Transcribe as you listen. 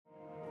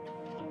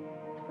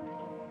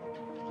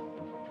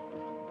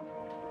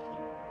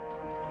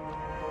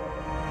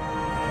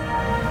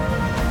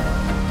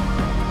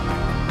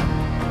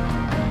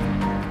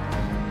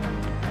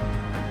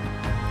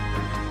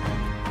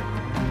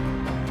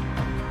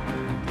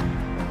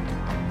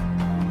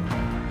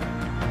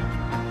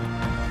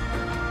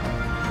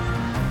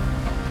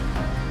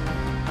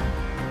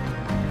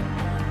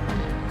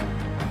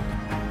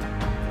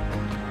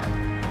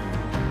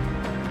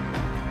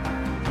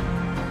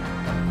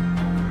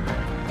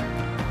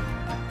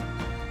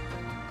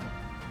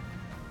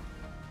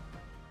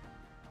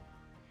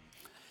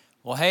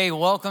Well, hey,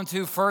 welcome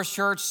to First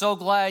Church. So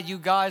glad you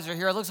guys are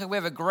here. It looks like we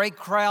have a great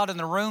crowd in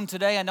the room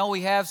today. I know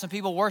we have some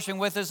people worshiping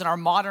with us in our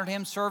modern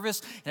hymn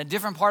service in a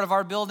different part of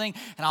our building.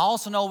 And I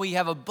also know we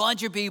have a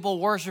bunch of people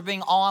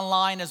worshiping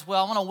online as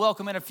well. I want to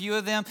welcome in a few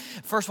of them.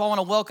 First of all, I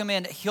want to welcome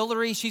in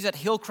Hillary. She's at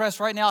Hillcrest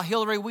right now.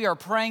 Hillary, we are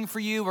praying for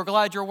you. We're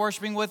glad you're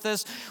worshiping with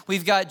us.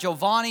 We've got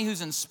Giovanni,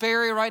 who's in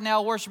Sperry right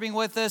now worshiping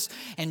with us.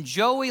 And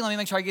Joey, let me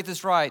make sure I get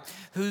this right,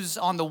 who's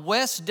on the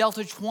West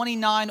Delta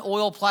 29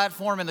 oil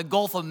platform in the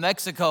Gulf of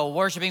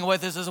Mexico, worshiping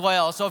with us as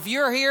well. So if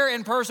you're here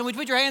in person, would you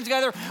put your hands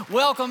together?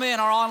 Welcome in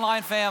our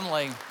online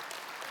family.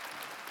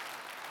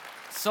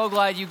 So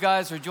glad you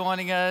guys are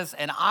joining us,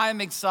 and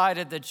I'm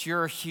excited that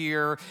you're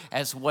here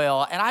as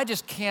well. And I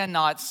just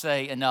cannot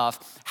say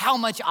enough how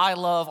much I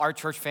love our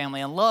church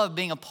family and love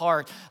being a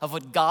part of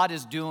what God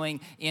is doing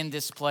in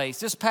this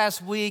place. This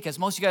past week, as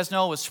most of you guys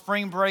know, was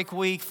spring break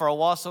week for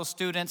Owasso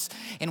students,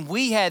 and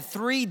we had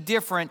 3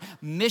 different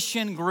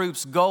mission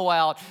groups go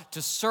out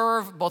to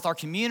serve both our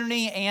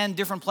community and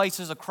different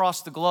places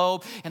across the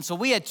globe. And so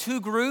we had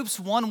 2 groups.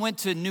 One went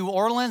to New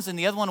Orleans, and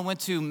the other one went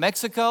to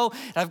Mexico.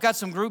 And I've got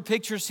some group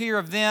pictures here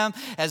of them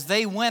as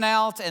they went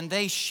out and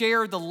they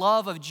shared the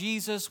love of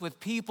Jesus with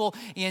people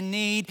in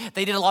need.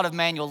 They did a lot of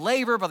manual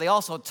labor, but they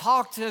also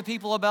talked to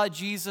people about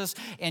Jesus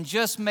and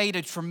just made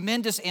a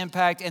tremendous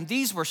impact. And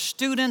these were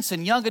students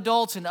and young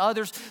adults and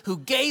others who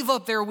gave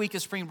up their week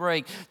of spring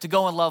break to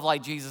go and love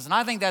like Jesus. And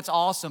I think that's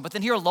awesome. But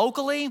then here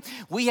locally,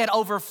 we had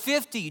over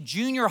 50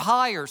 junior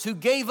hires who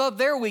gave up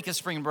their week of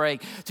spring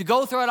break to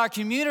go throughout our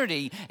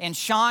community and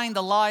shine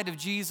the light of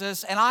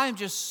Jesus. And I'm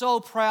just so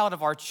proud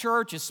of our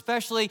church,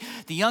 especially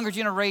the younger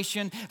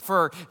generation,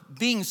 for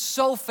being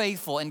so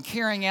faithful and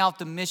carrying out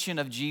the mission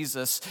of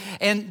Jesus.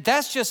 And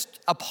that's just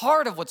a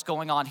part of what's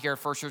going on here at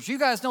First Church. You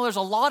guys know there's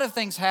a lot of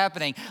things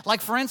happening.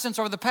 Like, for instance,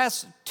 over the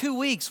past 2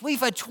 weeks, we've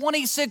had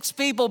 26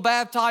 people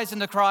baptized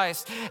into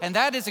Christ. And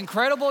that is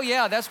incredible.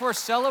 Yeah, that's worth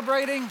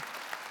celebrating.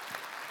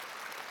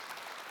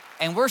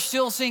 And we're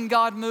still seeing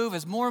God move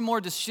as more and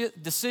more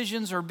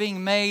decisions are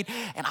being made.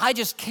 And I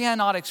just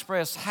cannot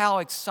express how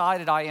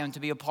excited I am to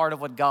be a part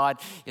of what God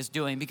is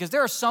doing. Because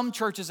there are some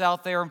churches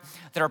out there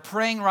that are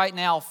praying right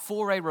now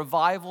for a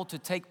revival to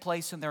take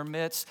place in their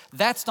midst.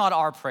 That's not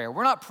our prayer.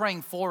 We're not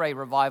praying for a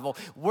revival.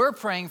 We're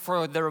praying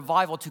for the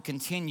revival to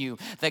continue,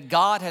 that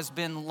God has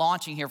been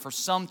launching here for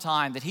some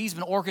time, that He's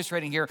been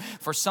orchestrating here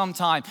for some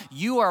time.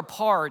 You are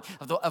part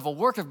of a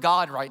work of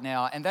God right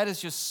now. And that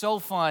is just so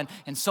fun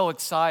and so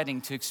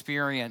exciting to experience.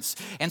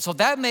 And so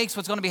that makes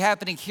what's going to be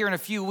happening here in a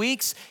few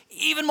weeks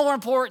even more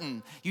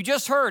important. You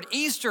just heard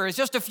Easter is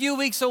just a few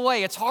weeks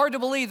away. It's hard to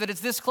believe that it's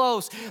this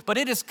close, but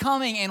it is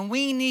coming and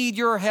we need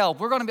your help.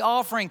 We're going to be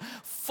offering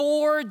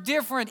 4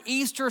 different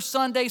Easter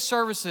Sunday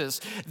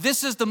services.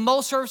 This is the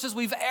most services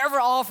we've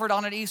ever offered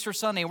on an Easter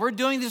Sunday. We're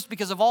doing this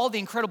because of all the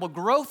incredible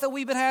growth that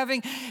we've been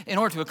having in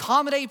order to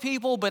accommodate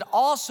people, but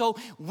also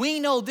we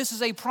know this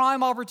is a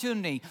prime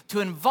opportunity to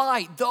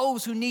invite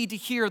those who need to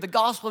hear the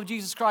gospel of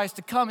Jesus Christ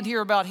to come and hear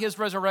about His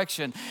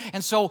resurrection.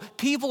 And so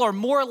people are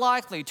more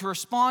likely to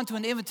respond to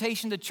an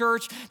invitation to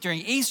church during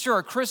Easter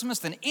or Christmas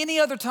than any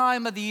other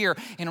time of the year.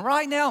 And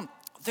right now,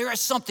 there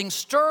is something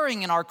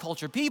stirring in our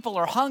culture. People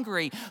are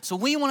hungry. So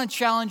we want to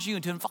challenge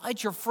you to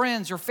invite your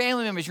friends, your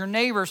family members, your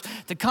neighbors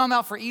to come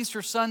out for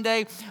Easter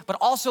Sunday. But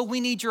also we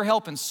need your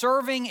help in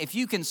serving. If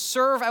you can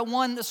serve at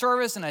one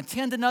service and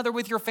attend another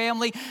with your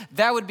family,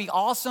 that would be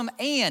awesome.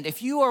 And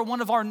if you are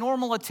one of our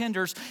normal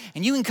attenders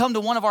and you can come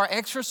to one of our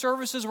extra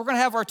services, we're going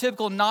to have our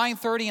typical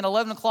 9:30 and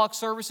 11 o'clock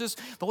services.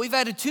 But we've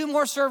added 2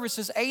 more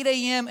services, 8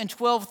 a.m. and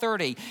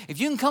 12:30. If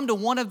you can come to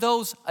one of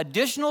those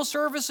additional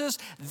services,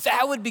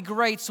 that would be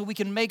great so we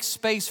can make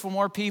space for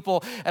more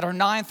people at our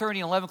 9:30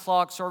 and 11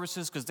 o'clock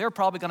services because they're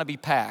probably going to be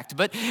packed.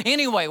 But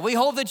anyway, we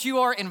hope that you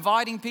are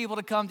inviting people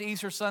to come to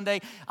Easter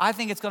Sunday. I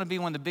think it's going to be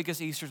one of the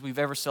biggest Easters we've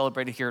ever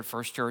celebrated here at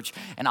First Church,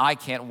 and I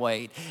can't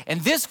wait.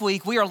 And this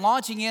week, we are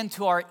launching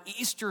into our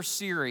Easter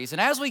series.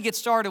 And as we get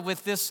started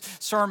with this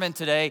sermon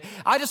today,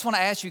 I just want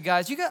to ask you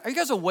guys, are you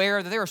guys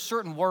aware that there are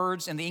certain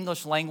words in the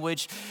English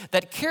language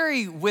that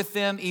carry with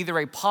them either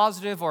a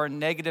positive or a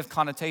negative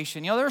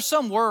connotation? You know, there are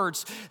some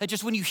words that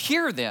just when you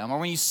hear them or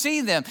when you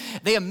see them,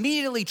 they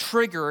immediately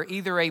trigger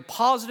either a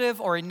positive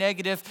or a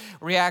negative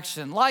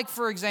reaction. Like,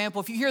 for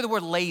example, if you hear the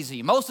word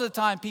lazy, most of the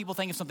time people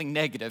think of something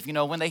negative, you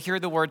know, when they hear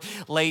the word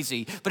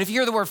lazy. But if you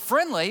hear the word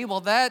friendly,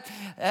 well, that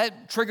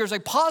triggers a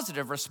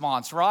positive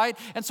response, right?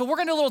 And so we're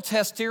going to do a little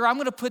test here. I'm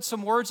going to put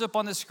some words up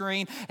on the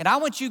screen, and I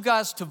want you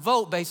guys to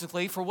vote,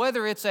 basically, for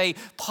whether it's a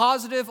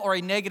positive or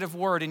a negative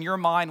word in your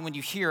mind when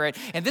you hear it.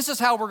 And this is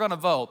how we're going to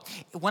vote.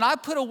 When I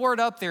put a word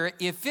up there,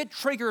 if it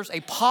triggers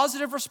a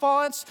positive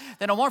response,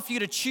 then I want for you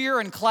to cheer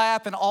and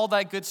clap and all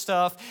that good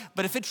stuff.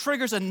 But if it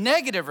triggers a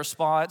negative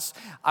response,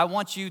 I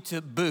want you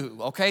to boo,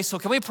 okay? So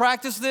can we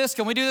practice this?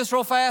 Can we do this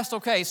real fast?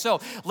 Okay, so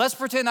let's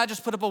pretend I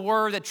just put up a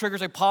word that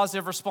triggers a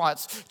positive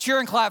response. Cheer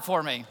and clap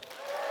for me.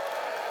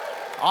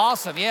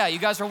 Awesome, yeah, you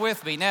guys are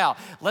with me. Now,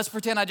 let's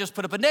pretend I just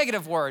put up a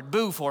negative word.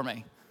 Boo for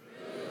me.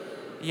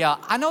 Yeah,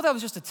 I know that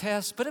was just a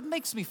test, but it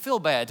makes me feel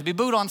bad to be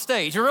booed on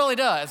stage. It really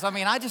does. I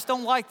mean, I just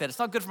don't like that. It's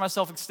not good for my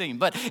self-esteem.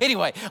 But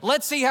anyway,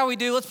 let's see how we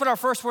do. Let's put our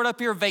first word up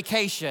here,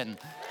 vacation.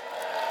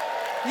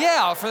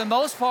 Yeah, for the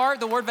most part,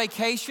 the word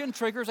vacation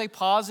triggers a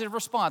positive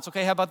response.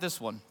 Okay, how about this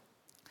one?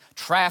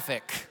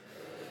 Traffic.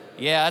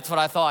 Yeah, that's what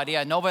I thought.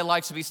 Yeah, nobody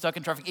likes to be stuck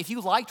in traffic. If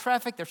you like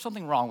traffic, there's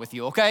something wrong with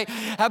you, okay?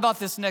 How about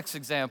this next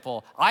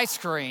example? Ice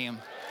cream.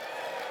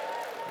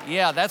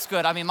 Yeah, that's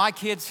good. I mean, my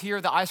kids hear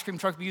the ice cream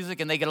truck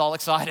music and they get all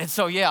excited.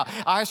 So yeah,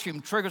 ice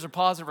cream triggers a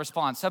positive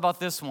response. How about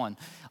this one?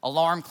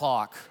 Alarm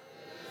clock.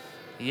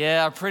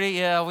 Yeah,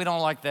 we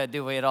don't like that,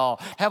 do we, at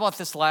all? How about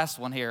this last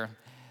one here?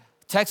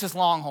 Texas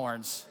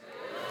Longhorns.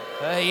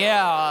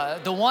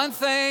 The one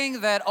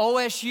thing that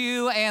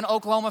OSU and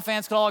Oklahoma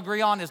fans can all agree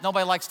on is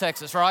nobody likes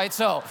Texas, right?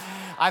 So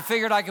I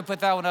figured I could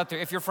put that one up there.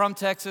 If you're from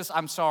Texas,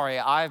 I'm sorry.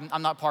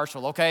 I'm not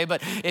partial, okay?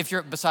 But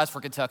besides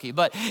for Kentucky,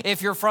 but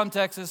if you're from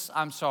Texas,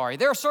 I'm sorry.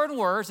 There are certain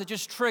words that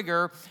just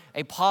trigger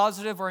a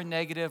positive or a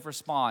negative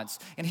response.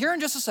 And here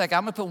in just a second,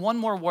 I'm gonna put one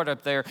more word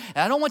up there. And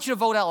I don't want you to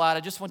vote out loud. I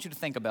just want you to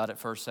think about it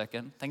for a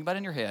second. Think about it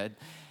in your head.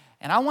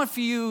 And I want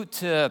for you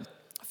to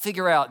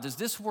figure out, does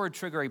this word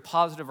trigger a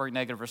positive or a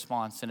negative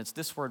response? And it's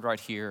this word right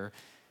here,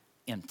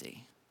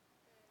 empty.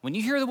 When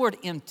you hear the word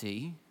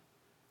empty,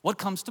 what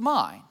comes to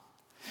mind?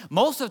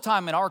 Most of the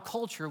time in our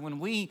culture, when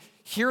we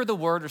hear the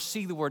word or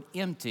see the word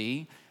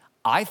empty,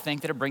 I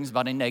think that it brings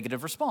about a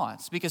negative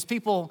response because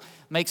people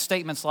make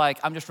statements like,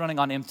 I'm just running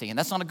on empty, and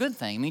that's not a good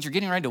thing. It means you're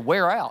getting ready to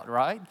wear out,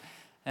 right?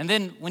 And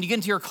then when you get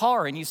into your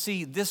car and you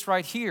see this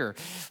right here,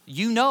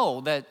 you know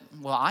that,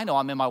 well, I know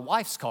I'm in my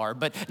wife's car,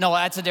 but no,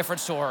 that's a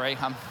different story.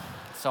 I'm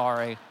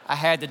sorry, I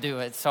had to do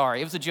it,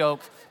 sorry. It was a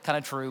joke, kind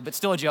of true, but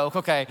still a joke,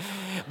 okay.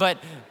 But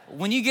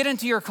when you get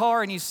into your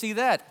car and you see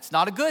that, it's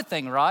not a good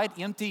thing, right?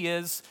 Empty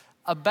is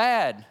a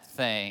bad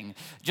thing.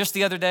 Just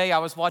the other day, I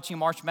was watching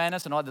March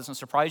Madness. I know that doesn't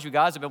surprise you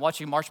guys. I've been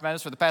watching March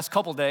Madness for the past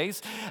couple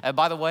days.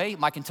 By the way,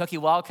 my Kentucky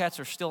Wildcats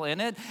are still in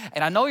it.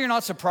 And I know you're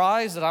not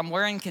surprised that I'm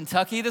wearing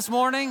Kentucky this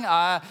morning,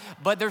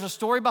 but there's a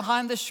story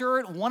behind this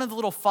shirt. One of the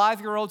little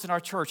 5-year-olds in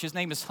our church, his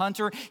name is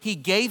Hunter, he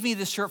gave me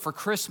this shirt for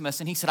Christmas,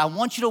 and he said, I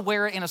want you to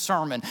wear it in a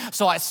sermon.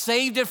 So I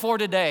saved it for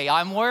today.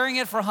 I'm wearing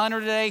it for Hunter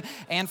today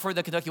and for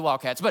the Kentucky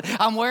Wildcats. But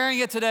I'm wearing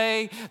it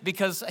today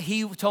because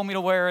he told me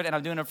to wear it, and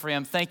I'm doing it for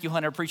him. Thank you,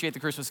 Hunter. Appreciate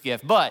the Christmas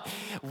gift. But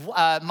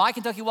my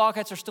Kentucky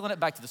Wildcats are still in it.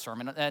 Back to the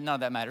sermon. None of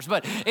that matters.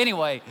 But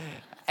anyway,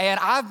 and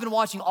I've been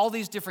watching all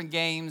these different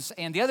games.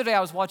 And the other day I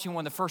was watching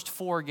one of the first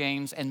 4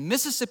 games, and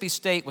Mississippi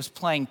State was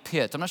playing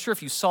Pitt. I'm not sure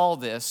if you saw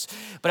this,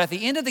 but at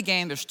the end of the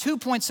game, there's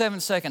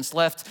 2.7 seconds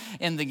left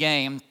in the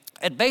game.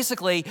 And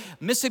basically,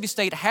 Mississippi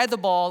State had the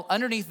ball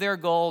underneath their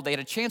goal. They had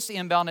a chance to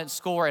inbound and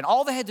score, and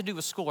all they had to do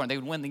was score, and they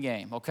would win the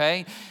game,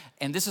 okay?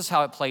 And this is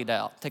how it played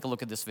out. Take a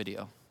look at this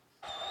video.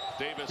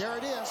 Davis. There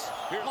it is.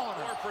 Here's 4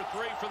 for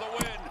 3 for the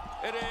win.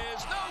 It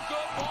is no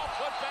good. Ball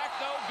put back,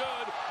 no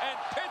good. And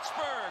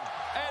Pittsburgh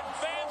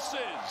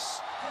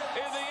advances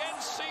in the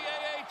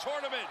NCAA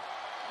tournament.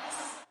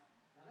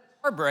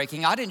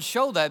 Heartbreaking. I didn't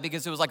show that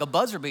because it was like a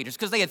buzzer beater. It's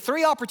because they had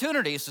 3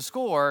 opportunities to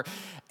score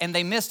and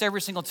they missed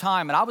every single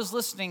time. And I was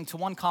listening to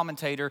one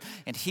commentator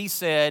and he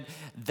said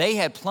they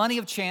had plenty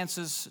of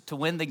chances to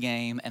win the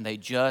game and they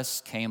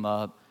just came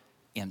up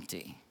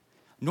empty.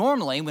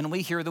 Normally, when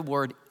we hear the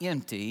word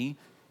empty,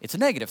 it's a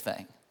negative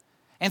thing.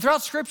 And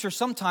throughout Scripture,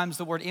 sometimes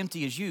the word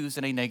empty is used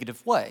in a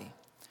negative way.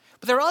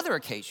 But there are other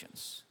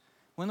occasions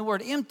when the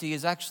word empty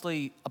is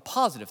actually a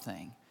positive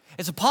thing.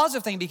 It's a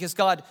positive thing because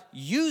God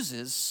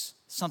uses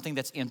something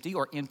that's empty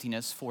or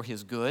emptiness for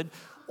his good,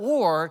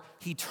 or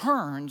he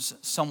turns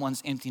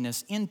someone's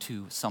emptiness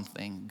into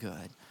something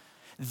good.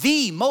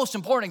 The most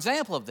important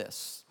example of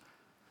this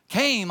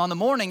came on the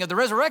morning of the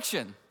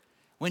resurrection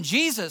when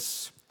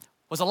Jesus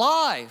was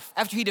alive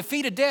after he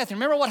defeated death. And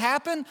remember what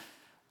happened?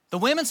 The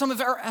women, some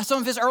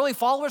of his early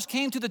followers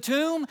came to the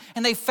tomb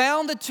and they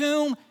found the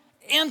tomb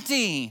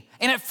empty.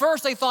 And at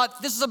first they thought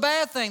this is a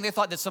bad thing. They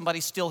thought, did somebody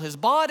steal his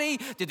body?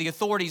 Did the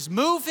authorities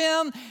move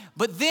him?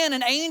 But then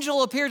an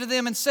angel appeared to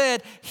them and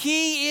said,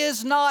 he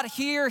is not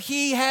here,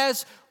 he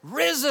has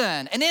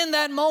risen. And in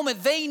that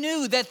moment they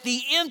knew that the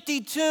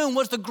empty tomb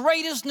was the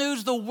greatest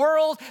news the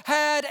world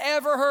had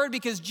ever heard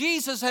because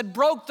Jesus had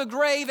broke the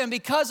grave, and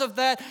because of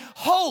that,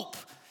 hope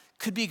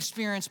could be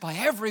experienced by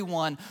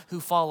everyone who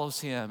follows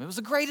him. It was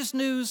the greatest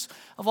news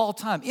of all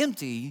time.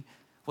 Empty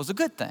was a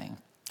good thing.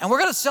 And we're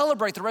going to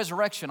celebrate the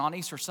resurrection on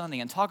Easter Sunday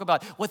and talk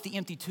about what the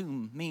empty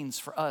tomb means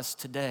for us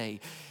today.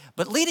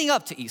 But leading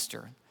up to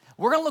Easter,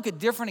 we're going to look at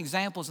different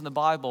examples in the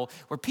Bible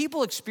where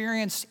people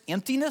experienced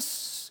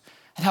emptiness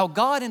and how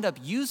God ended up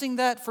using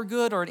that for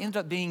good, or it ended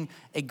up being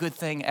a good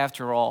thing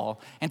after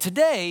all. And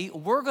today,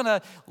 we're going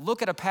to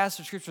look at a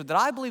passage of Scripture that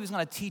I believe is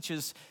going to teach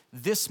us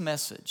this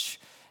message.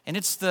 And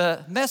it's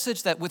the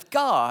message that with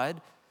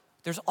God,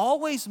 there's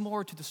always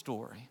more to the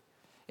story.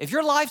 If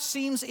your life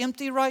seems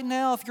empty right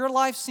now, if your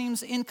life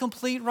seems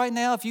incomplete right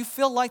now, if you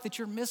feel like that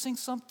you're missing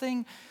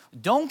something,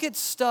 don't get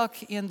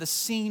stuck in the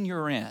scene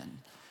you're in.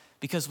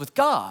 Because with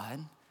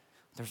God,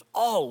 there's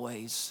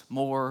always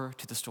more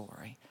to the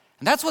story.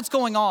 And that's what's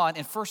going on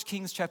in 1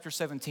 Kings chapter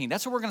 17.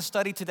 That's what we're going to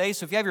study today.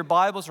 So if you have your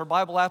Bibles or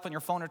Bible app on your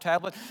phone or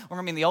tablet, we're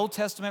going to be in the Old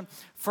Testament,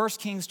 1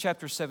 Kings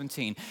chapter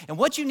 17. And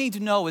what you need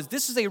to know is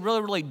this is a really,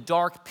 really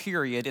dark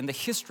period in the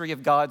history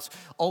of God's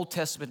Old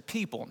Testament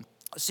people.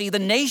 See, the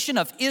nation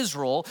of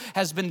Israel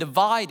has been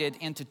divided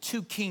into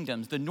two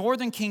kingdoms, the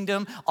northern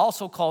kingdom,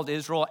 also called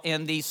Israel,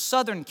 and the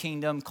southern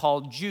kingdom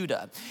called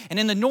Judah. And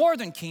in the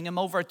northern kingdom,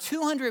 over a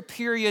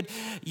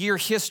 200-year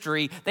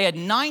history, they had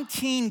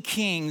 19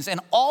 kings, and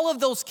all of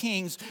those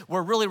kings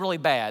were really, really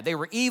bad. They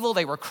were evil,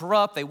 they were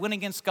corrupt, they went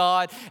against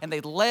God, and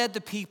they led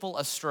the people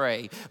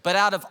astray. But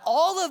out of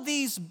all of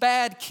these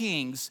bad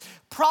kings,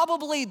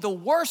 probably the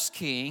worst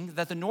king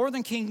that the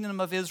northern kingdom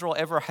of Israel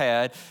ever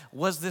had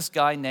was this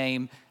guy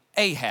named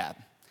Ahab.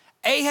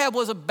 Ahab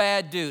was a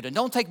bad dude, and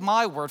don't take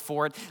my word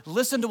for it.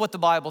 Listen to what the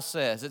Bible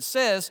says. It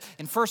says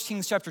in 1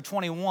 Kings chapter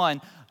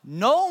 21,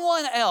 no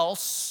one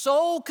else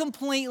so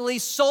completely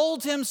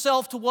sold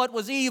himself to what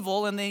was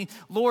evil in the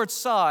Lord's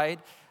side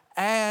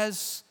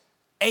as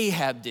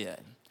Ahab did.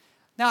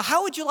 Now,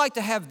 how would you like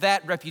to have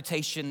that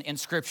reputation in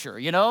Scripture,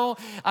 you know?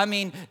 I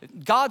mean,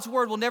 God's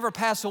word will never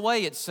pass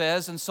away, it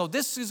says, and so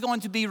this is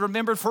going to be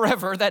remembered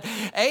forever, that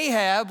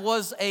Ahab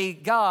was a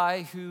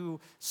guy who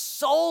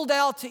sold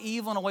out to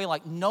evil in a way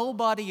like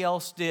nobody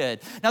else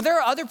did. Now, there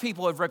are other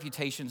people who have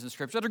reputations in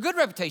Scripture that are good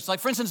reputations,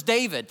 like, for instance,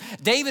 David.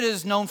 David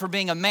is known for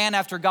being a man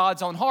after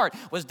God's own heart.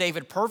 Was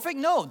David perfect?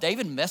 No,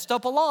 David messed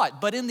up a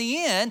lot, but in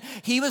the end,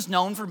 he was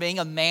known for being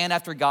a man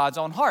after God's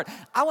own heart.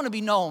 I want to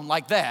be known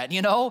like that,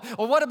 you know?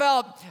 Or what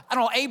about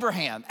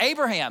Abraham.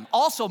 Abraham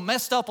also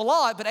messed up a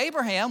lot, but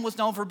Abraham was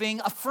known for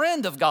being a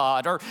friend of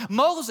God. Or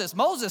Moses.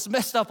 Moses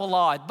messed up a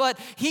lot, but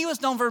he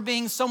was known for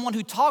being someone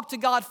who talked to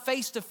God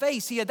face to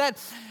face. He had that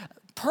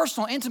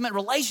personal, intimate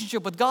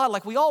relationship with God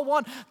like we all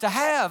want to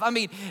have. I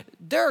mean,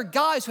 there are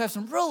guys who have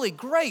some really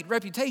great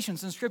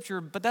reputations in Scripture,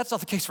 but that's not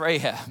the case for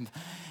Ahab.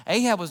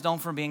 Ahab was known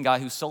for being a guy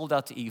who sold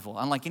out to evil,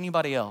 unlike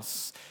anybody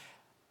else.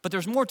 But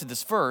there's more to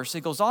this verse.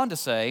 It goes on to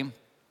say,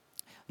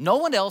 no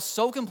one else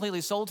so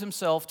completely sold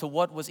himself to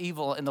what was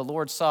evil in the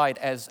Lord's sight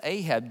as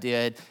Ahab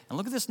did. And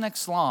look at this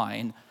next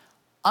line,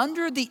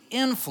 under the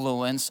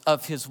influence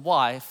of his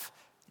wife,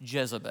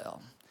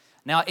 Jezebel.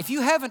 Now, if you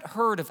haven't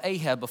heard of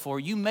Ahab before,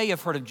 you may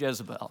have heard of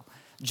Jezebel.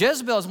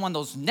 Jezebel is one of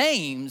those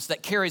names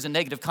that carries a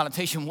negative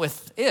connotation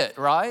with it,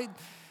 right?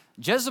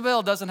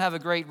 Jezebel doesn't have a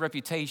great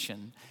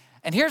reputation.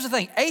 And here's the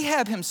thing,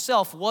 Ahab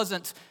himself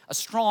wasn't a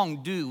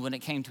strong dude when it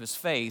came to his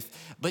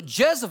faith, but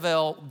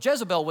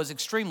Jezebel was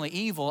extremely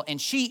evil,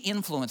 and she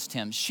influenced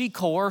him. She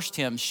coerced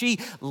him. She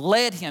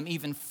led him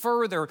even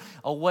further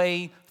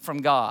away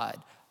from God.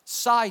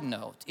 Side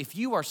note, if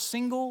you are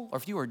single or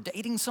if you are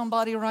dating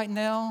somebody right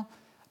now,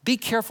 be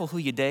careful who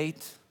you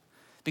date,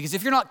 because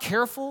if you're not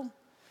careful,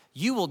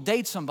 you will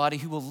date somebody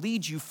who will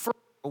lead you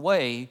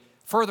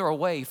further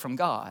away from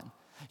God.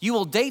 You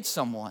will date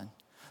someone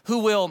who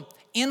will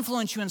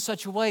influence you in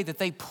such a way that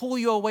they pull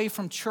you away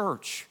from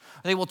church.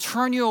 They will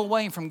turn you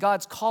away from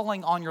God's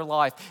calling on your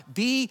life.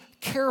 Be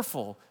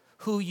careful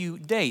who you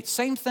date.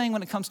 Same thing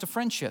when it comes to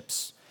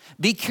friendships.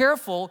 Be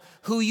careful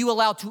who you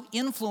allow to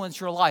influence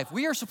your life.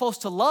 We are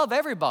supposed to love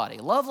everybody,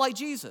 love like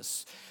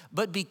Jesus.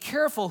 But be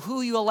careful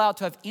who you allow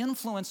to have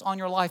influence on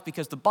your life,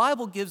 because the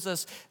Bible gives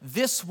us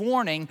this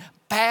warning,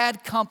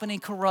 bad company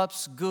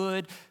corrupts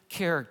good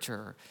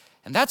character.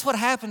 And that's what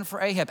happened for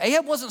Ahab.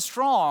 Ahab wasn't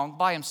strong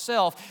by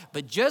himself,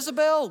 but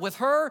Jezebel, with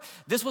her,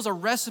 this was a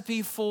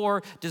recipe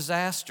for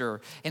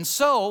disaster. And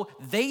so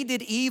they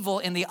did evil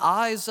in the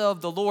eyes of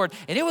the Lord.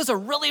 And it was a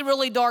really,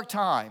 really dark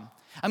time.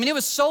 I mean, it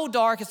was so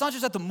dark. It's not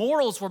just that the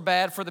morals were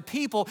bad for the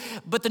people,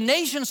 but the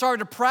nation started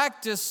to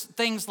practice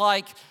things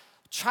like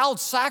child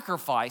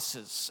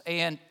sacrifices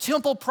and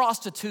temple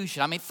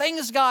prostitution. I mean,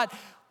 things got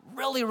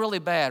really, really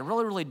bad,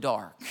 really, really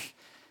dark.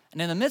 And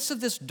in the midst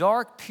of this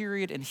dark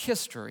period in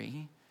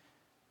history,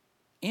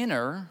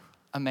 enter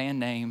a man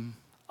named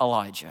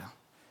Elijah.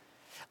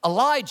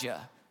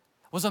 Elijah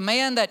was a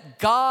man that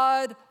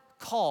God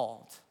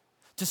called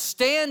to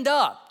stand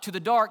up to the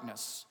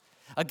darkness,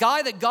 a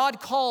guy that God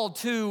called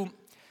to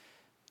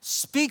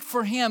speak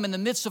for him in the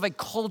midst of a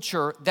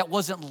culture that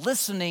wasn't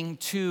listening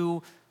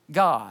to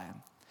God.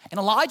 And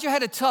Elijah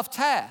had a tough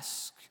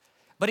task,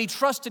 but he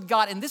trusted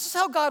God. And this is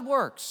how God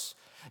works.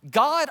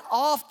 God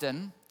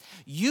often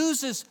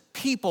uses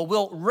people,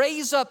 will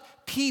raise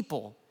up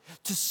people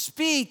to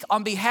speak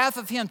on behalf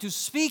of him, to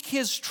speak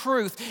his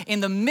truth in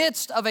the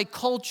midst of a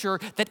culture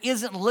that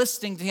isn't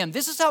listening to him.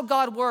 This is how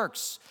God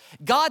works.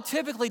 God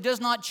typically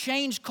does not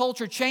change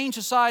culture, change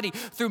society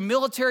through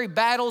military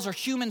battles or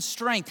human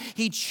strength.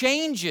 He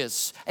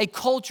changes a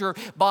culture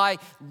by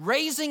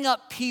raising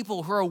up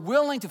people who are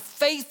willing to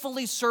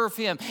faithfully serve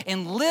him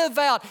and live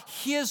out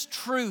his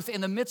truth in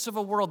the midst of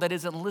a world that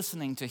isn't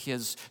listening to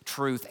his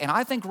truth. And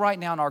I think right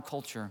now in our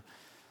culture,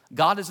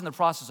 God is in the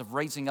process of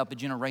raising up a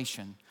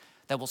generation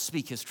that will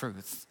speak his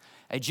truth.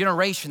 A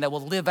generation that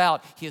will live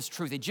out his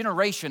truth. A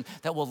generation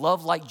that will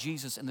love like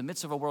Jesus in the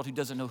midst of a world who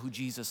doesn't know who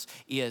Jesus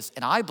is.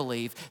 And I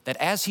believe that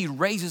as he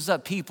raises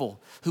up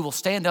people who will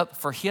stand up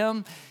for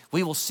him,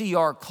 we will see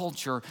our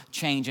culture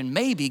change. And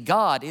maybe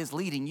God is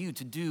leading you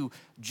to do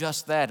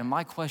just that. And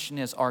my question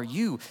is, are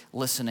you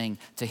listening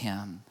to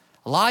him?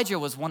 Elijah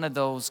was one of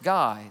those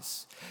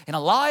guys. And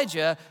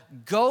Elijah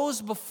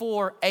goes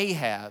before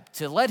Ahab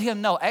to let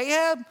him know,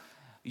 Ahab,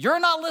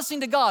 you're not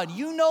listening to God.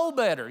 You know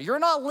better. You're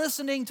not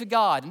listening to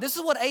God. And this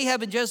is what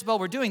Ahab and Jezebel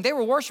were doing. They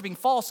were worshiping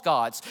false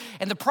gods.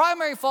 And the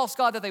primary false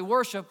god that they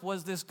worshiped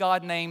was this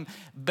god named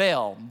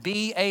Baal,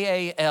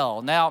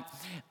 B-A-A-L. Now,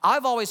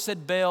 I've always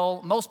said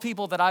Baal. Most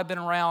people that I've been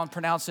around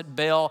pronounce it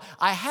Baal.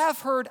 I have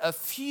heard a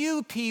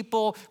few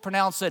people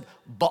pronounce it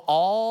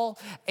Baal,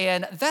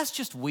 and that's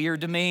just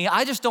weird to me.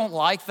 I just don't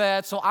like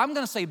that, so I'm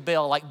going to say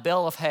Baal, like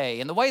bale of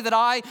hay. And the way that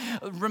I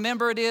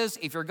remember it is,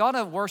 if you're going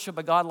to worship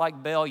a god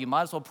like Baal, you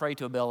might as well pray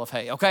to a bale of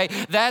hay, okay?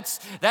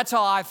 That's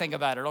how I think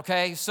about it,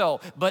 okay?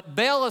 So, but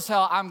Baal is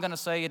how I'm going to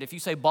say it. If you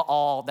say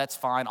Baal, that's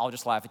fine. I'll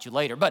just laugh at you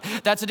later, but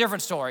that's a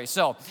different story.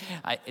 So,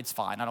 it's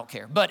fine. I don't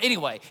care. But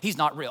anyway, he's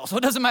not real, so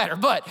it doesn't matter.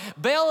 But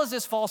Baal is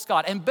this false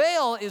god, and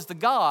Baal is the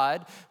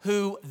god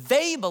who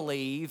they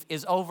believe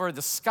is over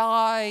the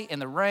sky and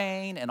the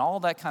rain and all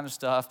that kind of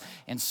stuff.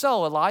 And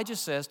so Elijah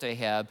says to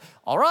Ahab,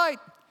 all right,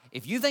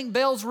 if you think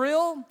Baal's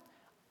real,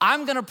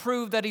 I'm going to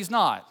prove that he's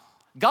not.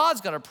 God's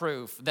going to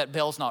prove that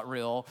Baal's not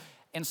real.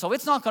 And so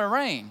it's not going to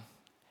rain.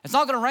 It's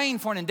not going to rain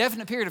for an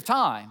indefinite period of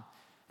time.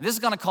 And this is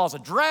going to cause a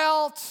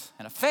drought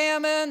and a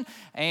famine,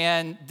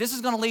 and this is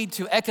going to lead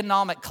to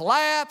economic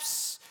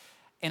collapse.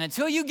 And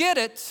until you get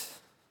it,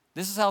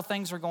 this is how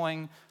things are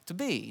going to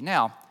be.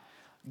 Now,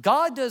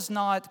 God does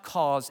not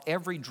cause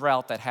every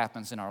drought that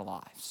happens in our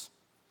lives.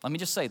 Let me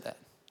just say that.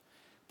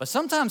 But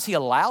sometimes he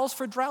allows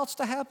for droughts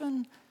to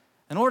happen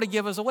in order to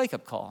give us a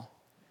wake-up call.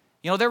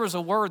 You know, there was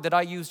a word that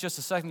I used just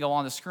a second ago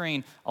on the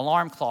screen,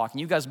 alarm clock,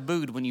 and you guys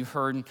booed when you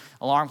heard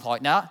alarm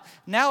clock. Now,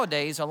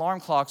 nowadays,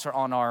 alarm clocks are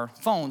on our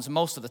phones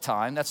most of the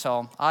time. That's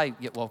how I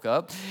get woke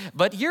up.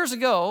 But years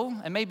ago,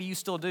 and maybe you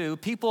still do,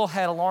 people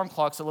had alarm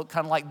clocks that looked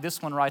kind of like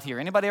this one right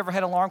here. Anybody ever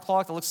had an alarm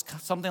clock that looks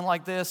something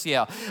like this?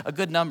 Yeah, a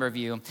good number of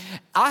you.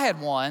 I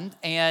had one,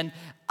 and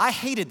I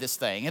hated this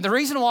thing. And the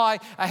reason why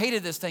I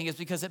hated this thing is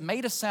because it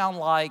made a sound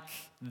like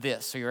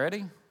this. Are you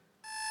ready?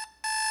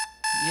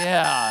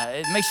 Yeah,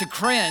 it makes you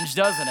cringe,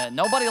 doesn't it?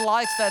 Nobody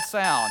likes that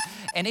sound.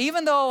 And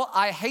even though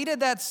I hated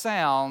that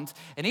sound,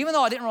 and even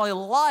though I didn't really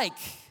like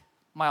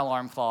my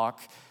alarm clock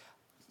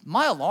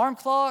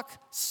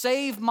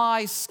saved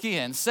my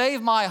skin,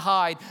 saved my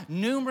hide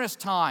numerous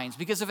times.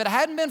 Because if it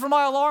hadn't been for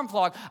my alarm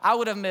clock, I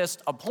would have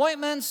missed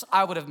appointments,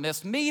 I would have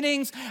missed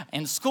meetings.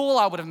 In school,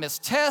 I would have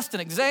missed tests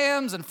and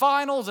exams and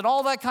finals and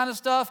all that kind of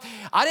stuff.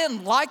 I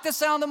didn't like the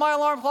sound that my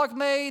alarm clock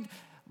made,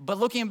 but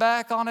looking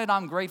back on it,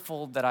 I'm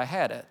grateful that I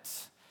had it.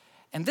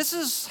 And this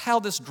is how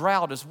this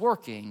drought is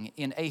working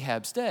in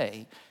Ahab's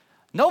day.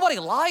 Nobody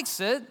likes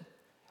it,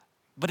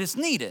 but it's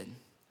needed.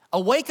 A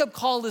wake-up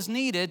call is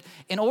needed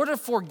in order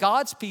for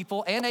God's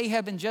people and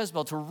Ahab and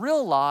Jezebel to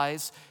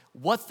realize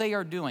what they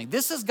are doing.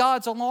 This is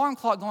God's alarm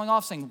clock going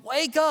off saying,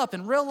 wake up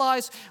and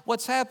realize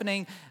what's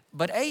happening.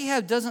 But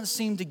Ahab doesn't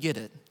seem to get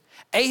it.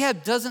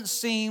 Ahab doesn't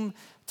seem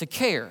to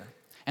care.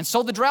 And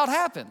so the drought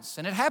happens,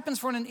 and it happens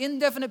for an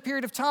indefinite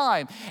period of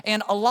time.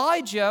 And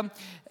Elijah,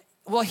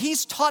 well,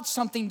 he's taught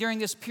something during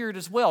this period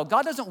as well.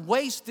 God doesn't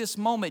waste this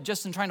moment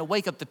just in trying to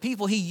wake up the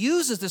people. He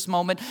uses this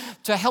moment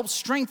to help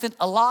strengthen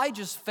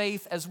Elijah's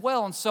faith as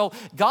well. And so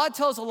God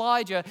tells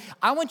Elijah,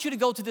 I want you to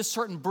go to this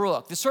certain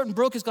brook. This certain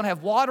brook is going to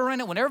have water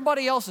in it. When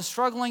everybody else is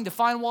struggling to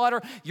find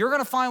water, you're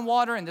going to find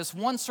water in this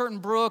one certain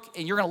brook,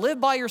 and you're going to live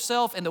by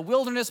yourself in the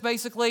wilderness,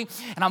 basically.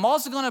 And I'm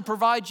also going to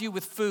provide you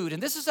with food.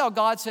 And this is how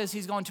God says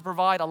he's going to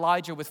provide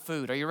Elijah with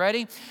food. Are you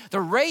ready?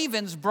 The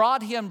ravens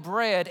brought him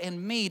bread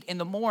and meat in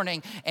the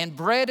morning, and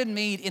bread and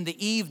meat in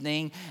the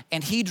evening,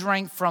 and he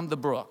drank from the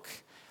brook.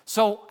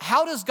 So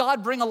how does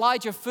God bring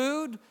Elijah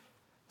food?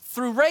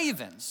 Through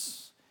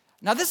ravens.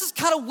 Now, this is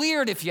kind of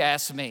weird if you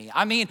ask me.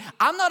 I mean,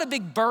 I'm not a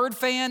big bird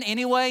fan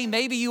anyway.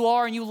 Maybe you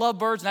are and you love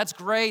birds, and that's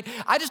great.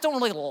 I just don't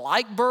really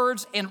like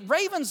birds, and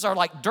ravens are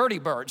like dirty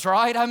birds,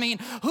 right? I mean,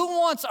 who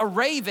wants a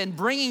raven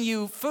bringing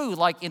you food,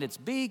 like in its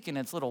beak and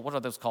its little, what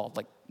are those called?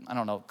 Like, I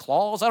don't know,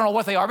 claws? I don't know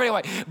what they are. But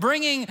anyway,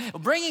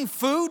 bringing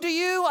food to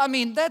you? I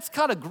mean, that's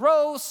kind of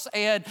gross.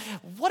 And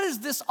what is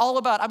this all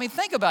about? I mean,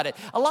 think about it.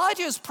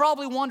 Elijah is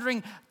probably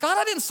wondering, God,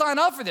 I didn't sign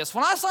up for this.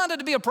 When I signed up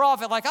to be a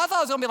prophet, like I thought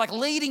I was going to be like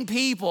leading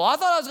people. I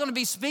thought I was going to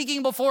be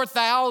speaking before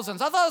thousands.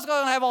 I thought I was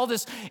going to have all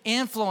this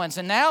influence.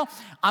 And now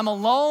I'm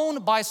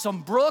alone by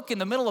some brook in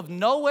the middle of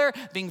nowhere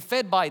being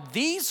fed by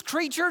these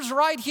creatures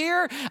right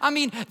here. I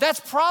mean, that's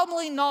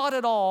probably not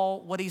at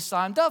all what he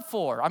signed up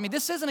for. I mean,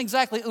 this isn't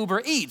exactly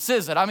Uber Eats,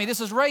 is it? I mean,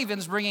 this is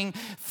ravens bringing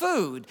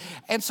food.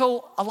 And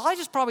so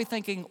Elijah's probably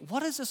thinking,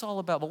 what is this all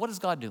about? But what is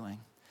God doing?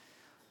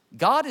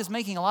 God is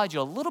making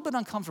Elijah a little bit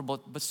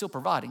uncomfortable, but still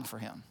providing for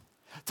him.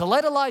 To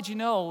let Elijah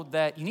know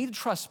that you need to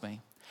trust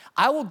me.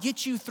 I will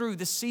get you through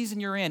this season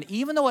you're in,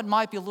 even though it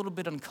might be a little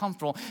bit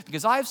uncomfortable,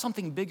 because I have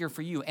something bigger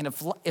for you. And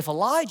if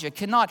Elijah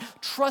cannot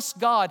trust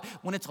God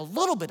when it's a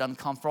little bit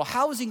uncomfortable,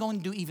 how is he going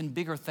to do even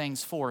bigger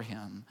things for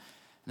him?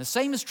 And the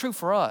same is true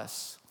for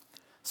us.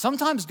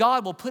 Sometimes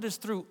God will put us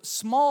through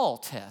small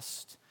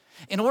tests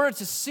in order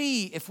to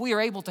see if we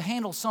are able to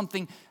handle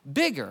something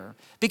bigger,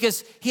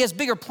 because he has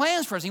bigger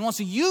plans for us. He wants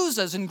to use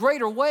us in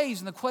greater ways.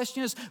 And the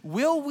question is,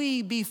 will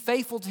we be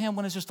faithful to him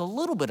when it's just a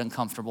little bit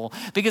uncomfortable?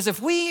 Because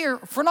if we're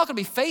not going to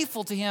be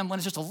faithful to him when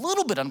it's just a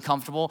little bit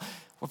uncomfortable,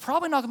 we're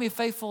probably not going to be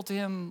faithful to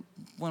him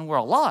when we're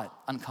a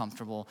lot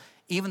uncomfortable,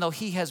 even though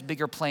he has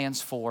bigger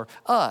plans for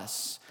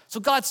us. So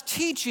God's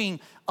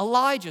teaching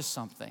Elijah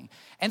something.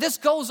 And this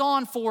goes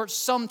on for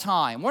some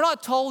time. We're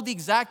not told the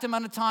exact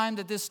amount of time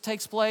that this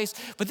takes place,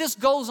 but this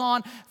goes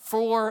on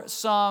for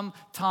some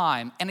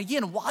time. And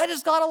again, why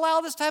does God allow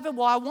this to happen?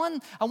 Well,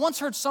 I once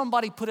heard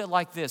somebody put it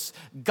like this: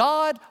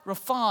 God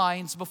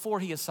refines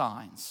before he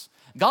assigns.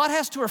 God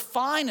has to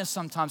refine us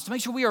sometimes to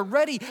make sure we are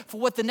ready for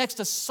what the next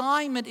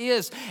assignment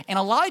is. And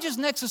Elijah's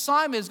next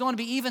assignment is going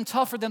to be even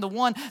tougher than the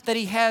one that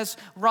he has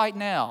right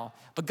now.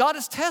 But God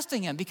is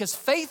testing him, because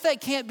faith that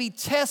can't be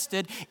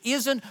tested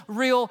isn't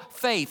real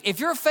faith. If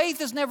your faith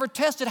is never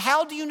tested,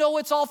 how do you know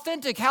it's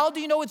authentic? How do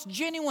you know it's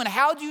genuine?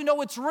 How do you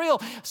know it's real?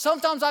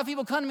 Sometimes I have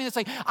people come to me and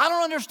say, I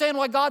don't understand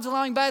why God's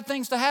allowing bad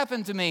things to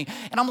happen to me.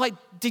 And I'm like,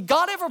 did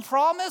God ever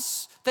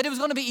promise that it was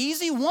going to be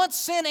easy? Once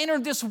sin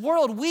entered this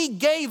world, we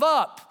gave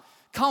up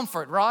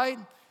comfort, right?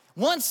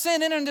 Once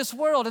sin entered this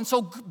world, and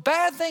so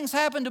bad things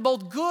happen to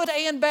both good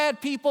and bad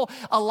people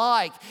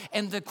alike.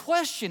 And the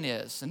question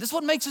is, and this is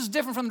what makes us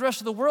different from the rest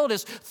of the world,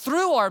 is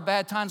through our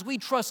bad times, we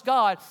trust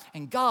God,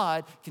 and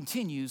God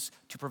continues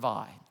to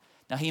provide.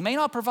 Now, he may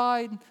not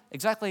provide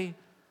exactly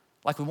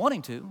like we want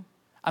him to.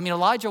 I mean,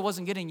 Elijah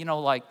wasn't getting,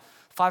 like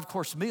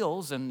 5-course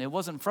meals, and it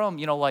wasn't from,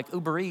 like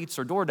Uber Eats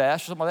or DoorDash or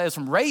something like that. It was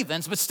from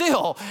ravens, but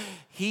still,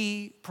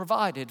 he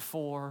provided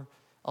for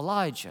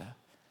Elijah.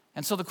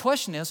 And so the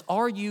question is,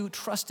 are you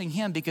trusting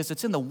him? Because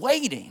it's in the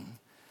waiting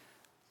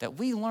that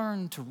we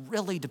learn to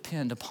really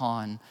depend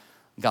upon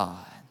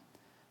God.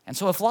 And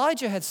so if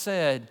Elijah had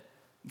said,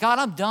 God,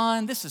 I'm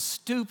done. This is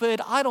stupid.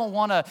 I don't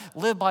want to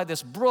live by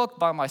this brook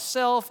by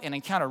myself and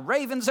encounter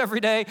ravens every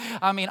day.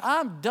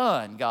 I'm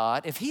done,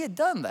 God. If he had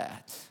done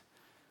that,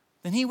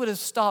 then he would have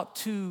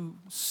stopped too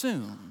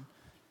soon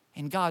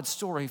in God's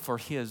story for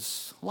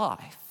his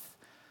life.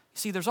 You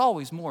see, there's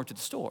always more to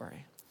the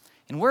story.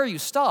 And where you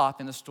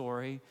stop in the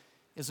story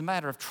is a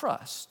matter of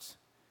trust.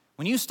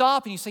 When you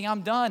stop and you say,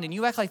 I'm done, and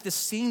you act like this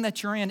scene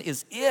that you're in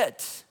is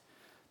it,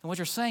 then what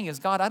you're saying is,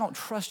 God, I don't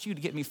trust you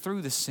to get me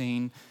through this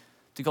scene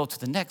to go to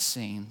the next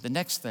scene, the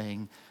next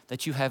thing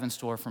that you have in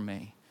store for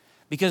me.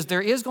 Because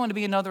there is going to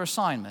be another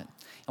assignment.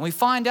 And we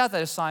find out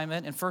that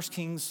assignment in 1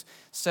 Kings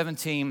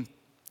 17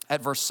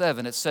 at verse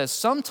 7. It says,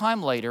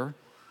 sometime later,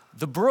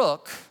 the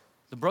brook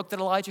that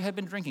Elijah had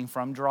been drinking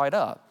from, dried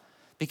up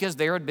because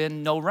there had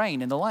been no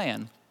rain in the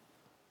land.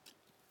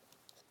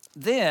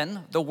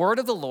 Then the word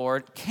of the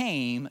Lord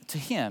came to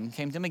him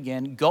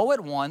again, go at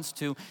once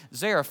to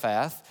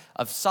Zarephath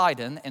of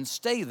Sidon and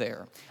stay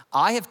there.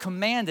 I have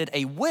commanded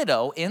a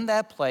widow in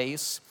that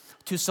place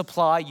to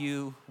supply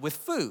you with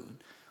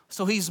food.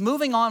 So he's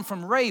moving on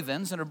from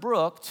ravens in a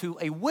brook to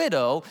a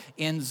widow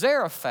in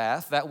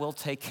Zarephath that will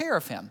take care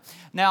of him.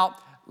 Now,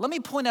 let me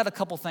point out a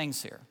couple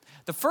things here.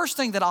 The first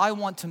thing that I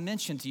want to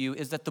mention to you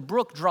is that the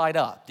brook dried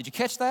up. Did you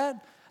catch that?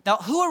 Now,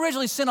 who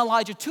originally sent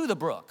Elijah to the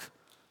brook?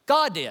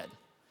 God did.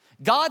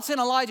 God sent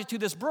Elijah to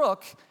this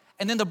brook,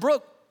 and then the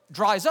brook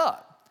dries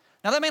up.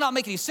 Now, that may not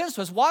make any sense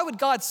to us. Why would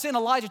God send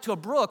Elijah to a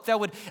brook that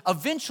would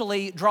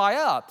eventually dry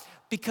up?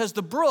 Because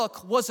the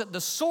brook wasn't the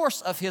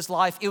source of his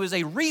life. It was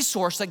a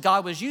resource that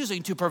God was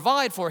using to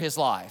provide for his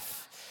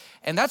life.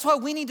 And that's why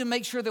we need to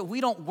make sure that we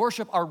don't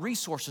worship our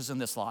resources in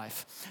this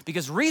life,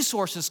 because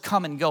resources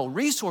come and go.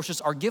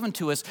 Resources are given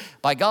to us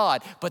by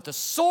God, but the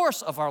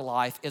source of our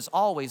life is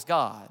always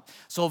God.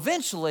 So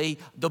eventually,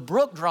 the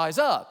brook dries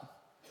up.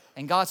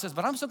 And God says,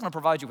 but I'm still going to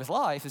provide you with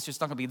life. It's just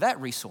not going to be that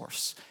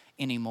resource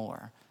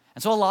anymore.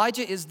 And so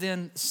Elijah is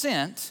then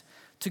sent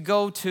to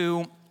go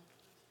to,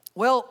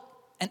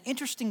 an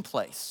interesting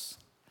place,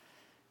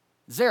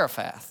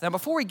 Zarephath. Now,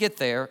 before we get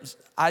there,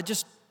 I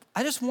just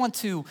want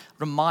to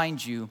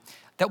remind you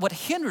that what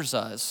hinders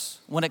us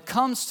when it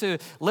comes to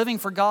living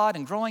for God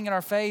and growing in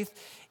our faith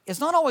is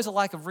not always a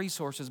lack of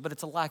resources, but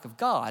it's a lack of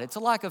God. It's a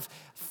lack of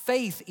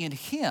faith in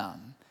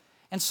him.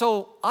 And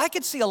so I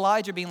could see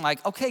Elijah being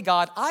like, okay,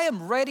 God, I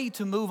am ready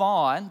to move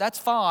on. That's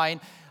fine.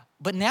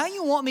 But now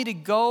you want me to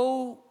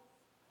go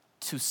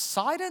to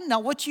Sidon? Now,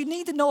 what you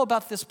need to know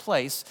about this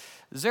place,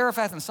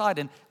 Zarephath and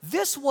Sidon,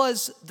 this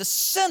was the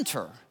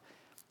center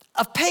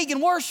of pagan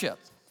worship.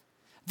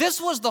 This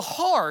was the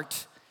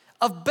heart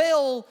of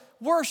Baal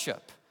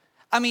worship.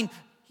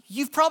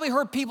 You've probably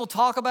heard people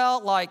talk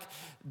about like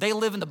they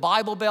live in the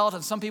Bible Belt,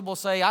 and some people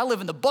say, I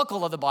live in the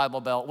buckle of the Bible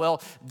Belt.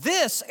 Well,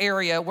 this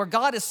area where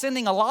God is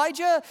sending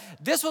Elijah,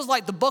 this was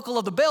like the buckle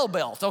of the Bell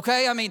Belt,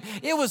 okay? I mean,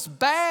 it was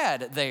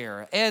bad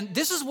there. And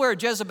this is where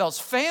Jezebel's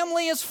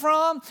family is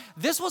from.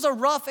 This was a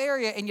rough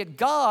area, and yet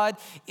God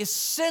is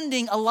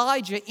sending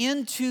Elijah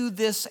into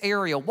this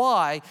area.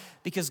 Why?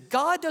 Because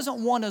God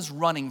doesn't want us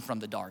running from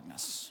the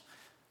darkness.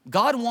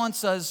 God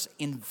wants us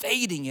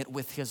invading it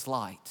with his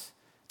light.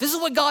 This is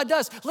what God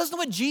does. Listen to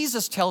what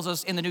Jesus tells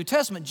us in the New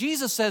Testament.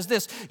 Jesus says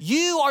this,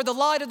 you are the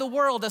light of the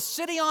world. A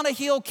city on a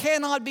hill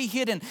cannot be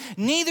hidden.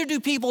 Neither do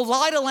people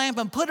light a lamp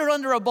and put it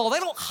under a bowl. They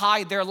don't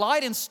hide their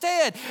light.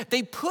 Instead,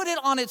 they put it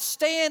on its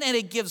stand and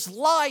it gives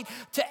light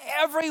to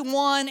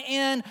everyone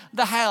in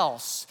the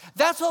house.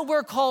 That's what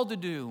we're called to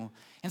do.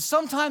 And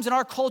sometimes in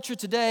our culture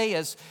today,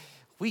 as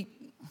we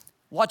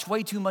watch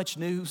way too much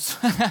news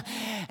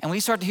and we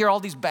start to hear all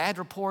these bad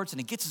reports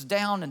and it gets us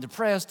down and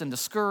depressed and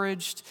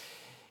discouraged,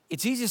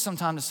 it's easy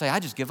sometimes to say,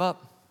 I just give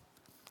up.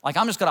 Like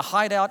I'm just gonna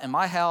hide out in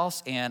my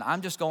house and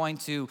I'm just going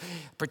to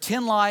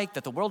pretend like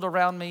that the world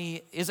around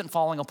me isn't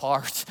falling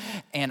apart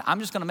and I'm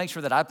just gonna make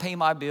sure that I pay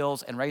my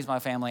bills and raise my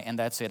family and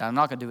that's it. I'm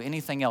not gonna do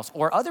anything else.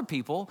 Or other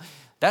people,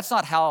 that's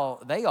not how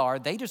they are.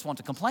 They just want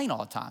to complain all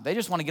the time. They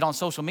just want to get on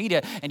social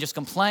media and just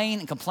complain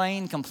and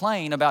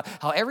complain about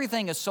how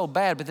everything is so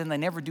bad, but then they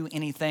never do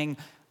anything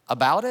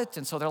about it.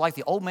 And so they're like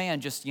the old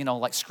man just,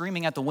 like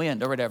screaming at the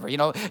wind or whatever,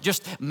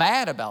 just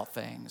mad about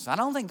things. I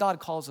don't think God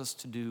calls us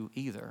to do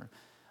either.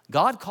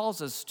 God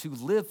calls us to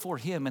live for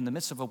him in the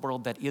midst of a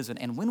world that isn't.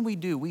 And when we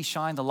do, we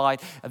shine the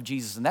light of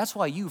Jesus. And that's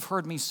why you've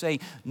heard me say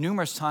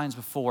numerous times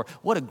before,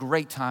 what a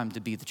great time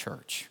to be the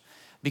church.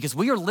 Because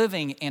we are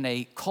living in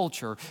a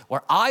culture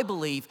where I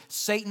believe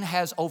Satan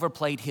has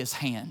overplayed his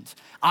hand.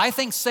 I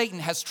think Satan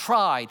has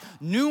tried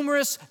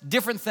numerous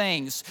different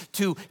things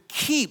to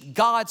keep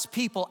God's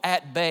people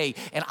at bay.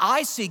 And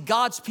I see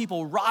God's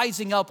people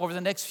rising up over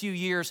the next few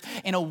years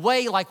in a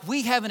way like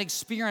we haven't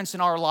experienced in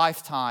our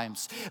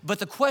lifetimes. But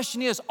the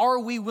question is, are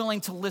we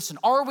willing to listen?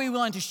 Are we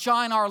willing to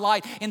shine our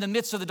light in the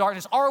midst of the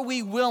darkness? Are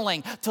we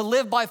willing to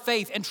live by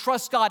faith and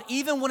trust God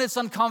even when it's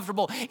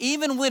uncomfortable,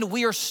 even when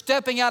we are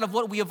stepping out of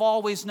what we have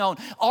always known?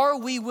 Are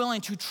we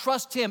willing to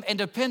trust him and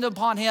depend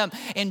upon him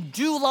and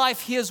do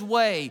life his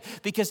way?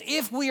 Because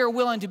if we are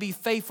willing to be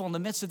faithful in the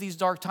midst of these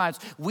dark times,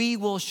 we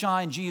will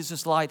shine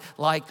Jesus' light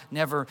like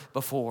never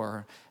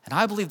before. And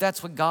I believe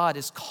that's what God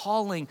is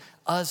calling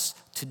us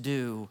to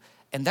do.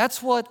 And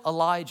that's what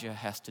Elijah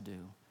has to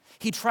do.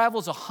 He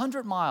travels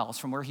 100 miles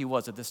from where he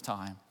was at this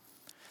time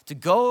to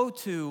go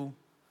to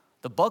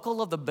the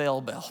buckle of the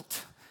Bell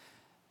Belt,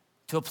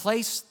 to a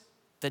place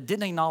that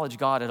didn't acknowledge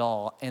God at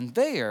all. And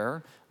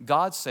there,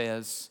 God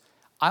says,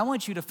 I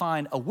want you to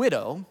find a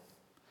widow,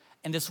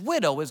 and this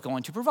widow is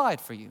going to provide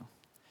for you.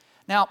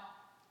 Now,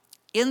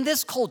 in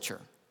this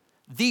culture,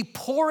 the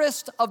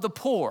poorest of the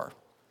poor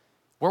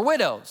were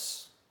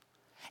widows,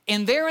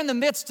 and they're in the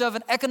midst of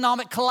an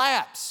economic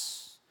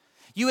collapse.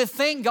 You would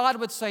think God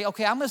would say,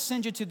 okay, I'm gonna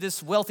send you to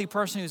this wealthy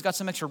person who's got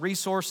some extra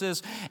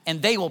resources,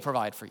 and they will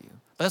provide for you.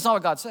 But that's not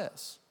what God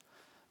says.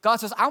 God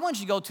says, I want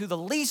you to go to the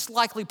least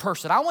likely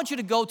person. I want you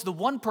to go to the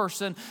one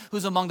person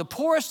who's among the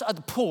poorest of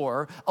the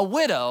poor, a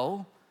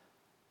widow,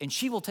 and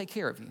she will take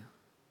care of you.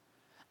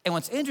 And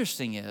what's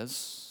interesting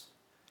is,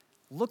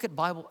 look at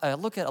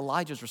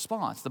Elijah's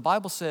response. The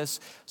Bible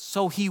says,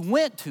 so he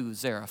went to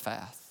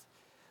Zarephath.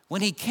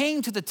 When he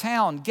came to the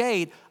town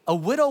gate, a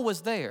widow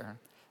was there,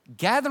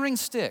 gathering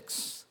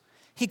sticks.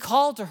 He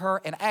called to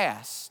her and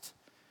asked,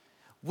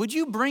 would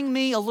you bring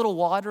me a little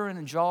water in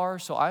a jar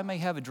so I may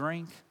have a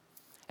drink?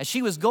 As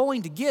she was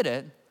going to get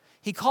it,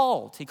 he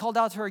called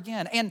out to her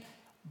again, and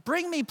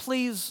bring me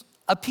please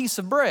a piece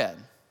of bread.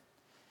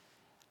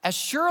 As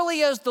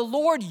surely as the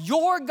Lord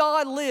your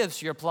God lives,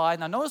 she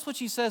replied. Now notice what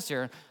she says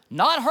here,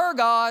 not her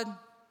God,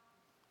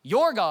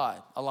 your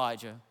God,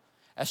 Elijah.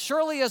 As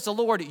surely as the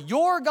Lord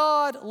your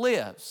God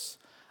lives,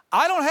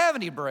 I don't have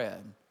any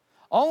bread,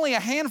 only a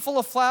handful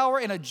of flour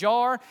in a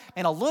jar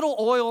and a little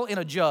oil in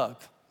a jug.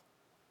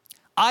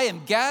 I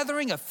am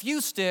gathering a few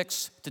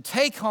sticks to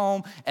take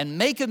home and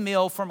make a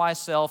meal for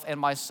myself and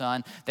my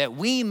son that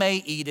we may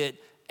eat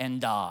it and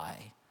die.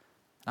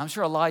 And I'm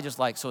sure Elijah's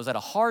like, so is that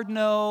a hard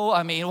no?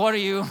 I mean, what are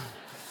you?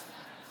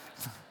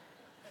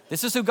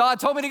 This is who God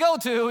told me to go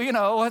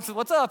to,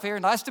 what's up here?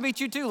 Nice to meet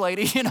you too,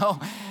 lady,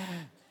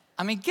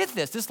 I mean, get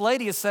this. This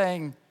lady is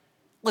saying,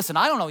 listen,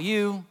 I don't know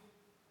you.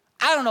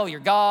 I don't know your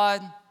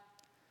God.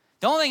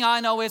 The only thing I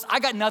know is I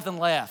got nothing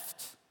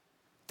left.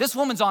 This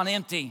woman's on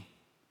empty.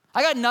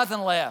 I got nothing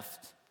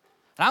left.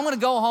 And I'm gonna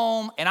go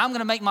home and I'm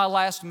gonna make my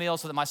last meal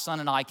so that my son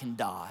and I can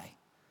die.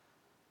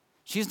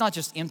 She's not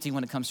just empty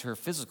when it comes to her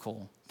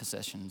physical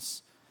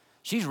possessions.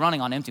 She's running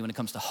on empty when it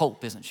comes to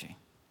hope, isn't she?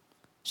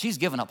 She's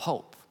given up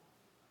hope.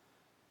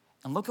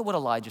 And look at what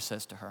Elijah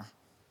says to her.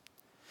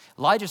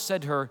 Elijah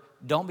said to her,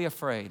 don't be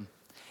afraid.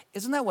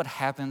 Isn't that what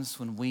happens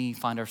when we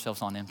find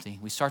ourselves on empty?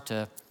 We start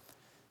to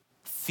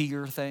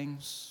fear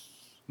things,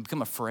 we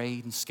become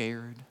afraid and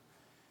scared.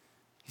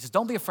 He says,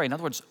 don't be afraid. In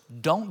other words,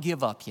 don't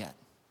give up yet.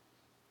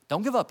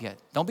 Don't give up yet.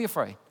 Don't be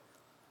afraid.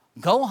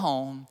 Go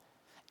home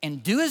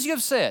and do as you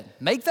have said.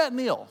 Make that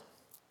meal.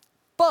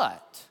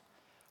 But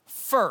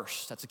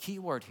first, that's a key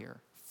word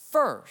here,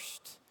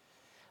 first,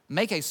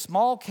 make a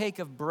small cake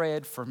of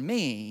bread for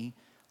me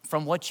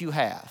from what you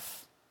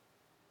have.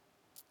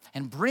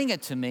 And bring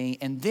it to me,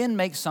 and then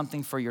make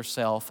something for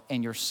yourself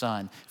and your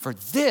son. For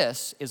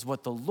this is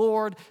what the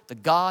Lord, the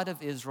God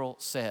of Israel,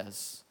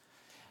 says.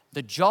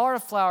 The jar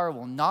of flour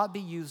will not be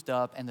used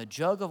up, and the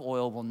jug of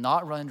oil will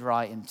not run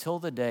dry until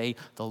the day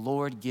the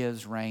Lord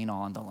gives rain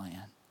on the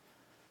land.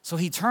 So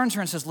he turns to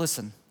her and says,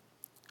 listen,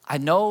 I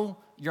know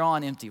you're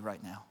on empty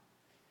right now.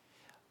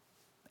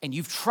 And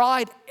you've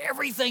tried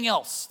everything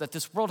else that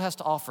this world has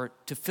to offer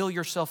to fill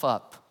yourself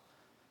up,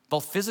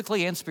 both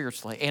physically and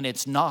spiritually, and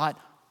it's not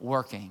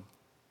working.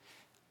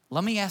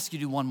 Let me ask you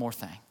to do one more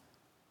thing.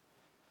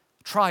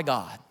 Try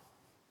God.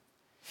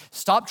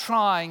 Stop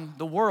trying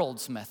the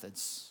world's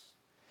methods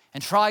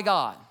and try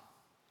God.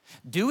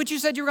 Do what you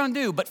said you were going to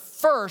do, but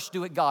first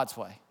do it God's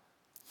way.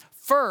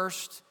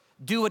 First,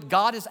 do what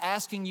God is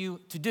asking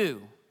you to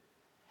do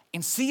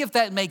and see if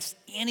that makes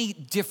any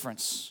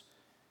difference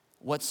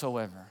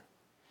whatsoever.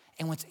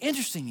 And what's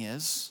interesting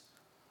is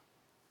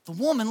the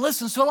woman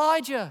listens to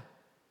Elijah.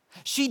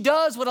 She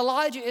does what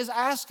Elijah is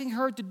asking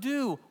her to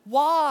do.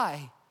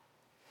 Why?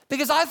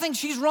 Because I think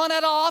she's run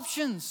out of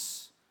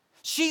options.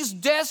 She's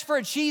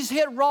desperate. She's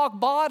hit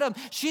rock bottom.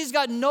 She's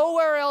got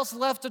nowhere else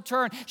left to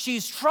turn.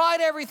 She's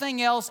tried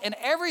everything else, and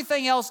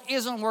everything else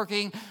isn't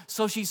working.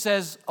 So she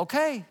says,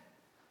 okay,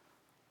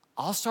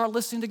 I'll start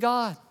listening to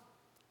God.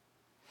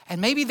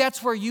 And maybe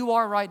that's where you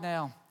are right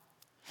now.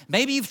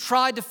 Maybe you've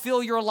tried to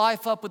fill your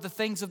life up with the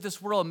things of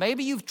this world.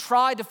 Maybe you've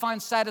tried to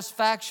find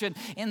satisfaction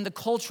in the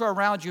culture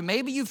around you.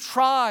 Maybe you've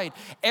tried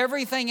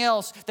everything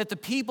else that the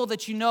people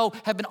that you know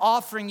have been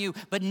offering you,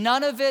 but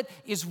none of it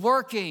is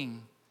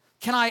working.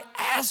 Can I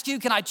ask you,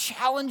 can I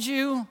challenge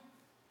you?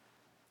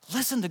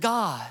 Listen to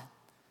God,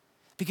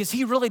 because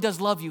He really does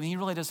love you and He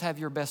really does have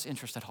your best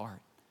interest at heart.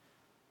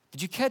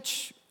 Did you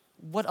catch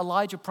what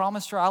Elijah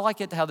promised her? I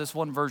like it how this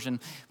one version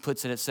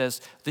puts it. It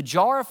says, the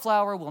jar of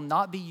flour will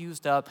not be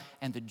used up,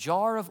 and the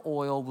jar of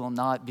oil will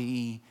not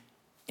be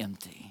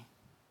empty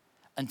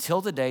until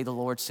the day the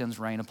Lord sends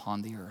rain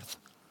upon the earth.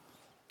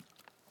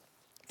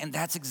 And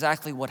that's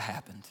exactly what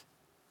happened.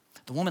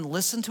 The woman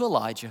listened to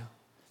Elijah.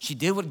 She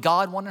did what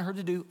God wanted her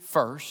to do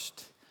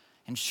first.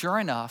 And sure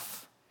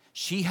enough,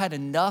 she had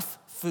enough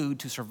food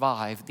to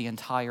survive the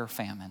entire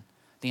famine,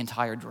 the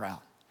entire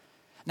drought.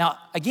 Now,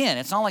 again,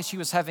 it's not like she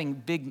was having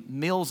big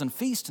meals and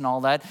feasts and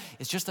all that.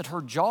 It's just that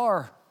her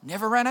jar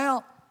never ran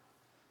out.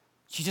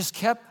 She just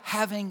kept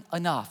having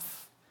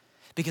enough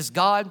because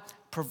God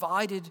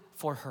provided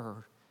for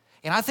her.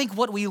 And I think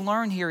what we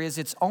learn here is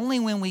it's only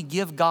when we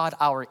give God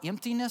our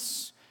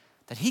emptiness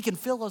that He can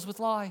fill us with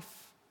life.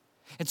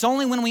 It's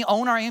only when we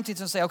own our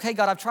emptiness and say, okay,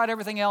 God, I've tried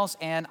everything else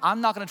and I'm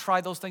not going to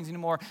try those things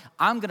anymore.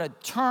 I'm going to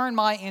turn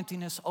my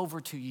emptiness over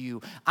to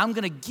you. I'm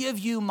going to give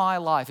you my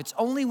life. It's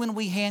only when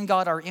we hand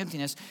God our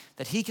emptiness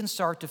that He can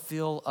start to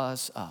fill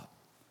us up.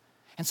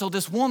 And so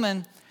this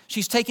woman,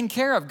 she's taken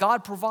care of.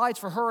 God provides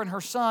for her and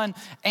her son,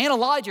 and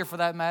Elijah for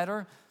that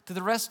matter, to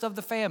the rest of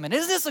the famine.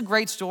 Isn't this a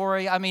great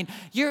story? I mean,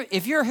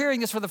 if you're hearing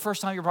this for the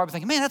first time, you're probably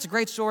thinking, man, that's a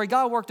great story.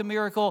 God worked a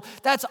miracle.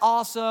 That's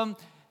awesome.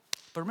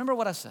 But remember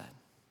what I said.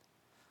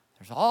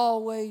 There's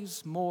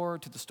always more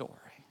to the story.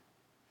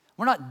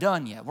 We're not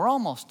done yet. We're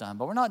almost done,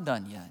 but we're not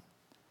done yet.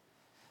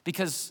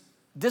 Because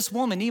this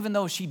woman, even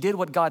though she did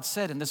what God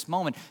said in this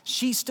moment,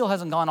 she still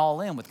hasn't gone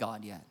all in with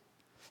God yet.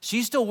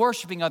 She's still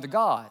worshiping other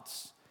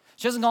gods.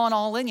 She hasn't gone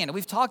all in yet. And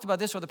we've talked about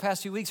this over the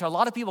past few weeks. A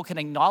lot of people can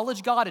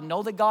acknowledge God and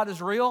know that God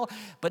is real,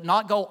 but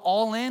not go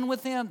all in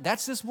with Him.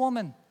 That's this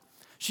woman.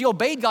 She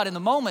obeyed God in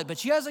the moment, but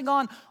she hasn't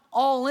gone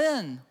all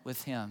in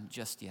with Him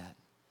just yet.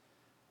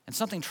 And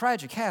something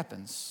tragic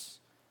happens.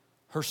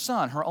 Her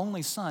son, her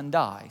only son,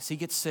 dies. He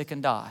gets sick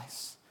and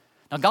dies.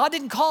 Now, God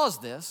didn't cause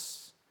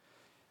this,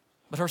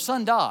 but her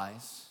son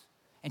dies,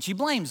 and she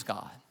blames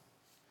God.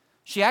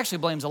 She actually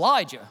blames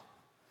Elijah.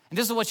 And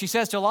this is what she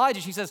says to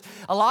Elijah. She says,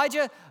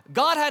 Elijah,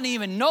 God hadn't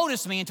even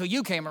noticed me until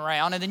you came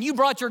around, and then you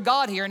brought your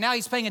God here, and now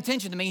He's paying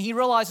attention to me. He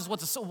realizes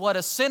what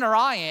a sinner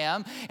I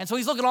am, and so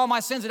He's looking at all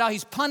my sins, and now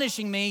He's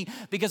punishing me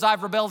because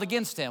I've rebelled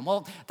against Him.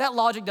 Well, that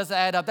logic doesn't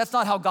add up. That's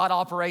not how God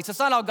operates. That's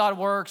not how God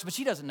works, but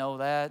she doesn't know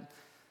that.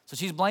 So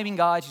she's blaming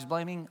God, she's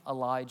blaming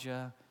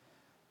Elijah.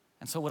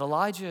 And so what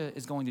Elijah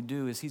is going to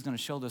do is he's going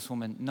to show this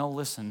woman, no,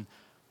 listen,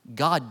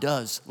 God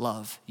does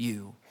love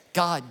you.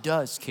 God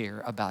does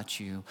care about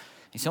you.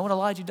 You know what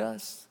Elijah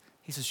does?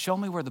 He says, show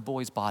me where the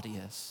boy's body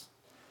is.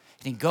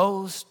 And he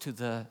goes to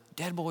the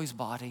dead boy's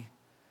body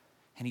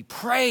and he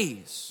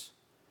prays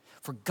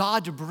for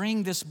God to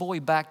bring this boy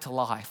back to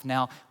life.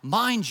 Now,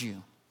 mind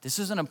you, this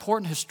is an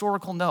important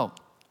historical note.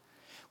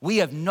 We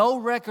have no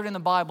record in the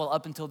Bible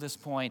up until this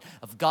point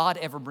of God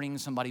ever bringing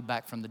somebody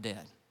back from the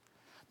dead.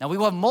 Now, we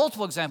will have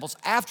multiple examples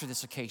after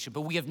this occasion,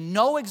 but we have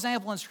no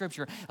example in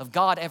Scripture of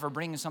God ever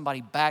bringing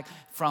somebody back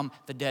from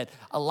the dead.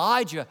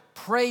 Elijah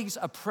prays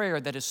a prayer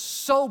that is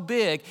so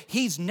big,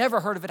 he's never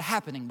heard of it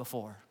happening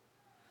before.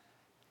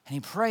 And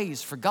he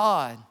prays for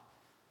God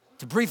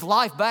to breathe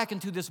life back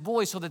into this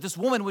boy so that this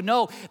woman would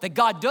know that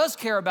God does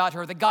care about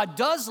her, that God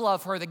does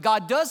love her, that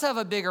God does have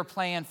a bigger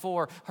plan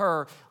for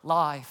her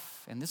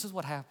life. And this is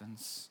what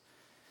happens.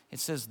 It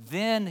says,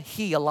 then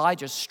he,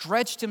 Elijah,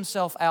 stretched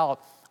himself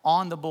out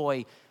on the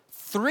boy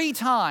 3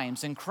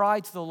 times and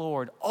cried to the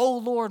Lord, "O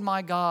Lord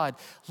my God,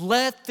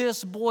 let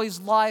this boy's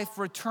life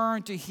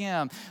return to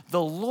him."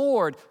 The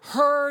Lord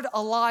heard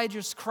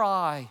Elijah's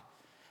cry,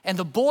 and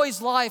the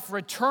boy's life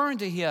returned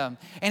to him,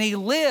 and he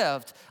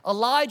lived.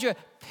 Elijah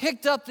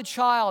picked up the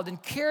child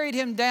and carried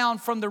him down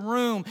from the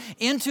room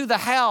into the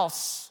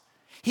house.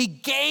 He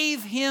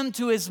gave him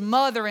to his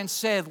mother and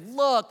said,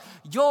 "Look,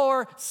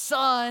 your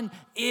son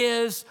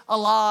is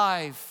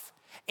alive."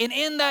 And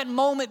in that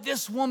moment,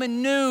 this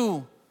woman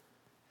knew,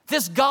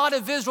 this God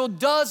of Israel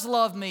does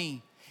love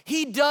me.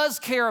 He does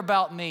care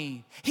about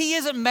me. He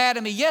isn't mad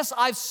at me. Yes,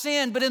 I've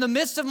sinned, but in the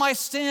midst of my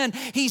sin,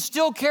 He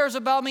still cares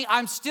about me.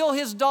 I'm still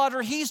His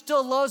daughter. He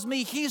still loves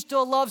me. He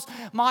still loves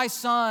my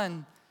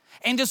son.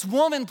 And this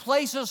woman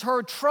places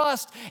her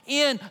trust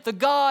in the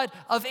God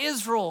of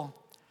Israel.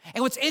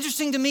 And what's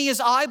interesting to me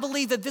is I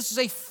believe that this is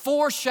a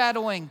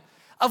foreshadowing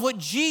of what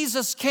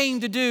Jesus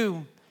came to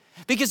do.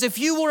 Because if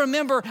you will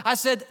remember, I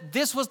said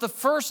this was the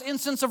first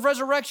instance of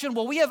resurrection.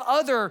 Well, we have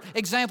other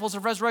examples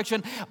of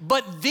resurrection,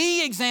 but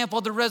the example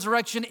of the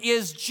resurrection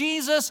is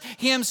Jesus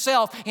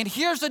himself. And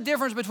here's the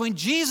difference between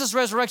Jesus'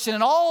 resurrection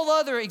and all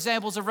other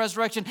examples of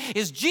resurrection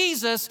is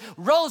Jesus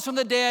rose from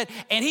the dead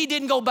and he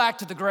didn't go back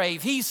to the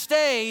grave. He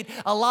stayed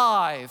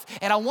alive.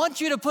 And I want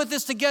you to put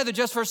this together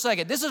just for a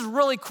second. This is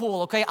really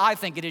cool, okay? I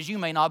think it is. You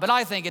may not, but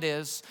I think it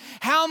is.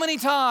 How many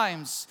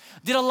times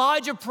did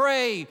Elijah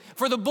pray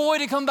for the boy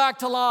to come back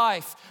to life?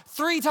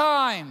 3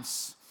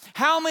 times.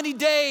 How many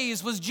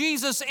days was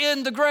Jesus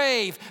in the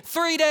grave?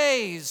 3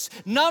 days.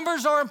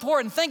 Numbers are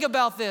important. Think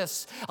about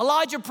this.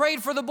 Elijah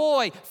prayed for the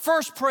boy.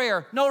 First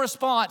prayer, no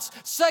response.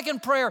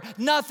 Second prayer,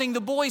 nothing.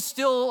 The boy's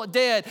still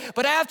dead.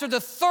 But after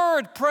the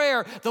third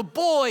prayer, the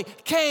boy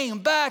came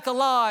back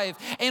alive.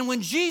 And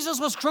when Jesus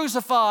was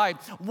crucified,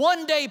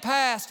 1 day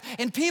passed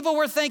and people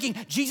were thinking,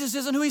 Jesus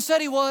isn't who he said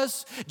he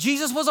was.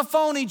 Jesus was a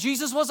phony.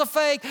 Jesus was a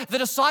fake. The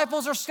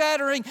disciples are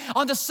scattering.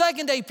 On the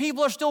second day,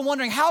 people are still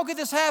wondering, how could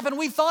this happen?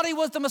 We thought he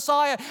was the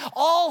Messiah.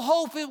 All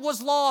hope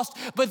was lost.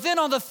 But then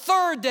on the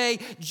third day,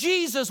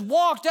 Jesus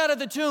walked out of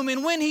the tomb,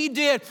 and when he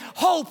did,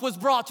 hope was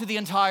brought to the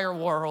entire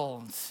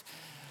world.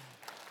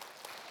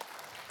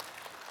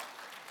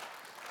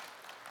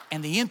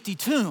 And the empty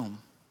tomb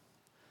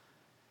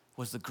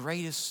was the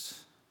greatest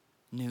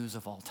news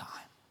of all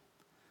time.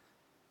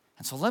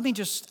 And so let me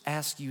just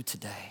ask you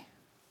today,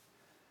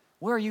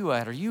 where are you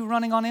at? Are you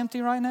running on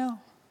empty right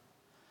now?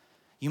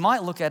 You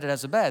might look at it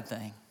as a bad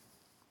thing.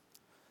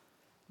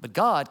 But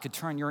God could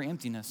turn your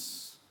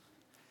emptiness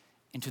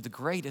into the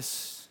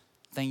greatest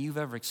thing you've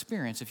ever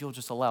experienced if you'll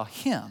just allow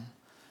Him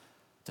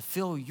to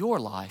fill your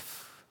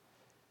life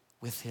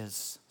with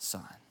His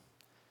Son.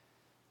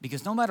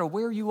 Because no matter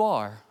where you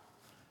are,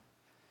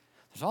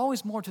 there's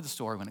always more to the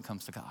story when it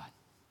comes to God.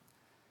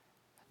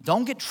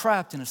 Don't get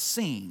trapped in the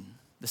scene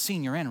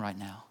you're in right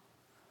now.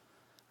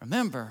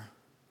 Remember,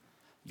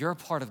 you're a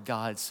part of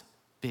God's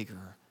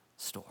bigger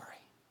story.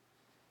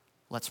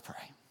 Let's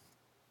pray.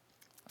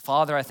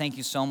 Father, I thank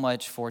you so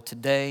much for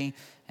today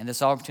and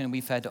this opportunity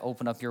we've had to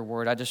open up your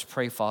word. I just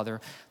pray,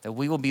 Father, that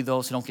we will be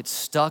those who don't get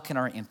stuck in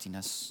our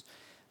emptiness,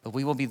 but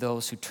we will be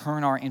those who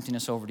turn our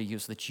emptiness over to you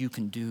so that you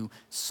can do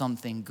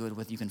something good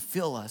with it. You can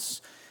fill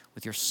us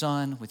with your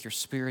Son, with your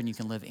Spirit, and you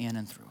can live in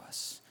and through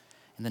us.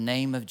 In the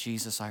name of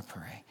Jesus, I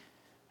pray.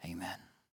 Amen.